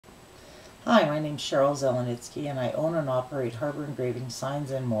Hi, my name's Cheryl Zelenitsky, and I own and operate Harbour Engraving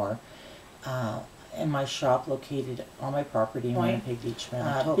Signs and More in my shop located on my property in Winnipeg Beach,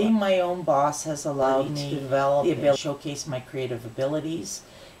 Manitoba. Being my own boss has allowed me to develop the ability to showcase my creative abilities,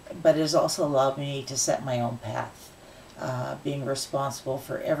 but it has also allowed me to set my own path. Being responsible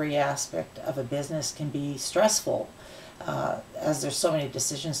for every aspect of a business can be stressful, as there's so many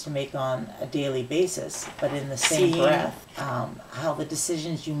decisions to make on a daily basis, but in the same breath, how the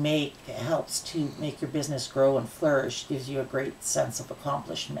decisions you make helps to make your business grow and flourish gives you a great sense of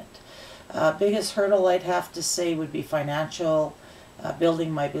accomplishment. Biggest hurdle I'd have to say would be financial.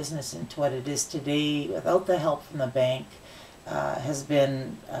 Building my business into what it is today without the help from the bank has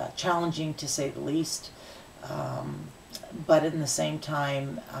been challenging, to say the least. But in the same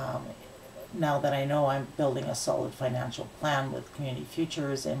time, now that I know I'm building a solid financial plan with Community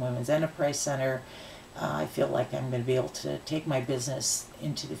Futures and Women's Enterprise Center, I feel like I'm going to be able to take my business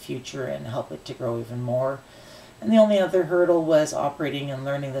into the future and help it to grow even more. And the only other hurdle was operating and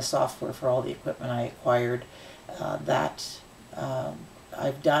learning the software for all the equipment I acquired. That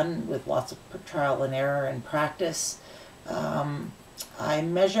I've done with lots of trial and error and practice. I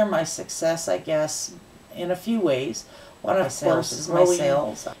measure my success, I guess, in a few ways. One, of course, is my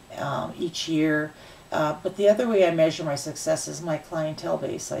sales each year. But the other way I measure my success is my clientele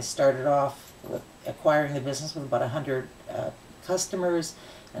base. I started off with acquiring the business with about 100 customers,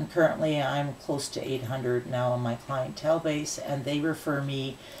 and currently I'm close to 800 now on my clientele base, and they refer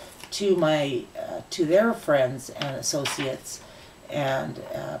me to their friends and associates, and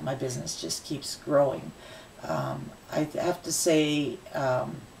my business just keeps growing. I have to say,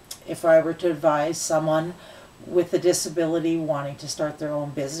 if I were to advise someone with a disability wanting to start their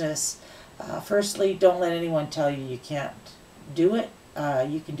own business, firstly, don't let anyone tell you you can't do it.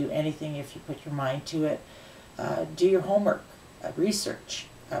 You can do anything if you put your mind to it. Do your homework, research,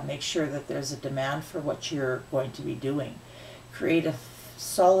 make sure that there's a demand for what you're going to be doing. Create a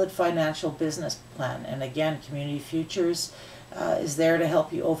solid financial business plan, and again, Community Futures is there to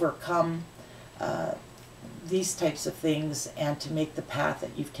help you overcome these types of things and to make the path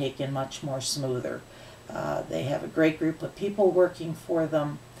that you've taken much more smoother. They have a great group of people working for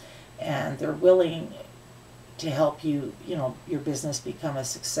them, and they're willing to help you, your business become a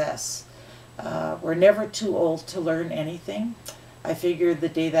success. We're never too old to learn anything. I figure the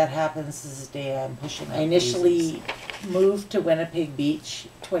day that happens is the day I'm pushing. I initially moved to Winnipeg Beach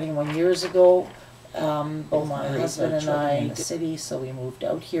 21 years ago. Both my husband and I in the city, so we moved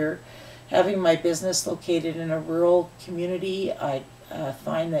out here. Having my business located in a rural community, I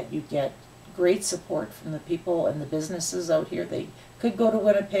find that you get great support from the people and the businesses out here. They could go to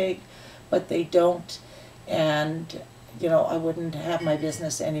Winnipeg, but they don't, and I wouldn't have my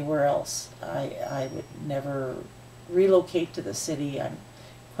business anywhere else. I would never relocate to the city. I'm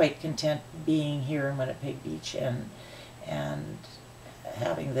quite content being here in Winnipeg Beach and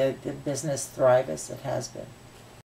having the business thrive as it has been.